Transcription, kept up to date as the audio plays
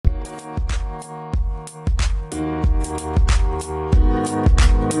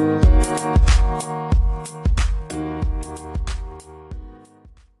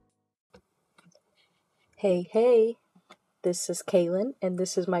Hey, hey, this is Kaylin, and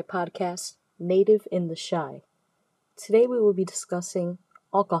this is my podcast, Native in the Shy. Today we will be discussing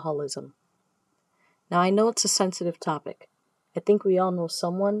alcoholism. Now, I know it's a sensitive topic. I think we all know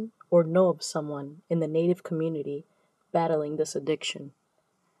someone or know of someone in the Native community battling this addiction.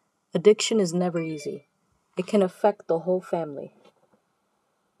 Addiction is never easy, it can affect the whole family.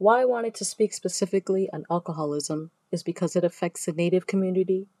 Why I wanted to speak specifically on alcoholism is because it affects the Native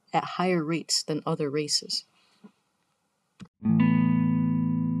community at higher rates than other races.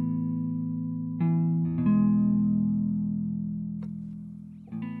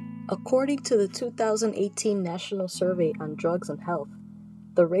 According to the 2018 National Survey on Drugs and Health,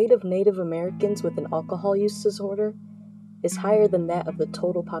 the rate of Native Americans with an alcohol use disorder is higher than that of the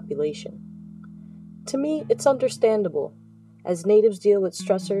total population. To me, it's understandable, as Natives deal with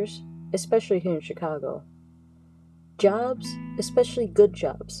stressors, especially here in Chicago. Jobs, especially good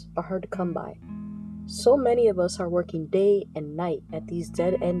jobs, are hard to come by. So many of us are working day and night at these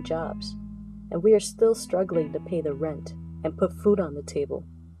dead-end jobs, and we are still struggling to pay the rent and put food on the table.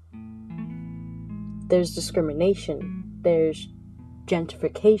 There's discrimination, there's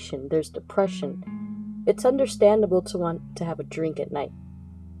gentrification, there's depression. It's understandable to want to have a drink at night.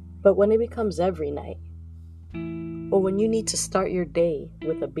 But when it becomes every night, or when you need to start your day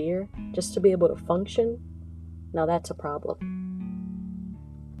with a beer just to be able to function, now that's a problem.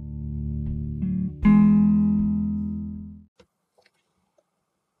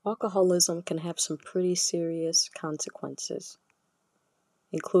 Alcoholism can have some pretty serious consequences,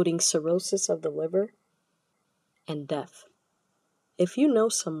 including cirrhosis of the liver and death. If you know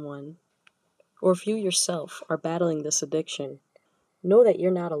someone, or if you yourself are battling this addiction, know that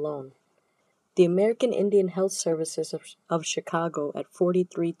you're not alone. The American Indian Health Services of Chicago at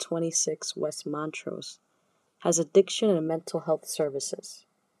 4326 West Montrose has addiction and mental health services.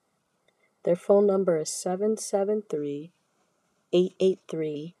 Their phone number is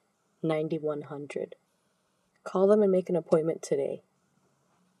 773-883-9100. Call them and make an appointment today.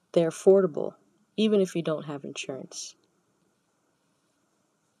 They're affordable, even if you don't have insurance.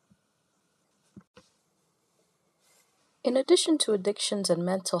 In addition to addictions and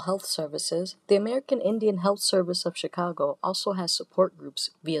mental health services, the American Indian Health Service of Chicago also has support groups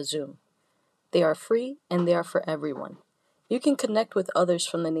via Zoom. They are free and they are for everyone. You can connect with others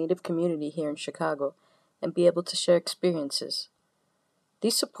from the Native community here in Chicago and be able to share experiences.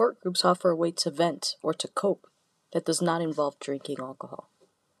 These support groups offer a way to vent or to cope that does not involve drinking alcohol.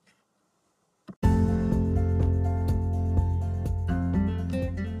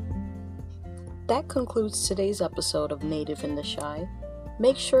 That concludes today's episode of Native in the Shy.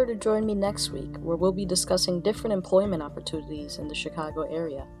 Make sure to join me next week where we'll be discussing different employment opportunities in the Chicago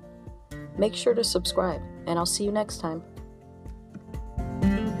area. Make sure to subscribe, and I'll see you next time.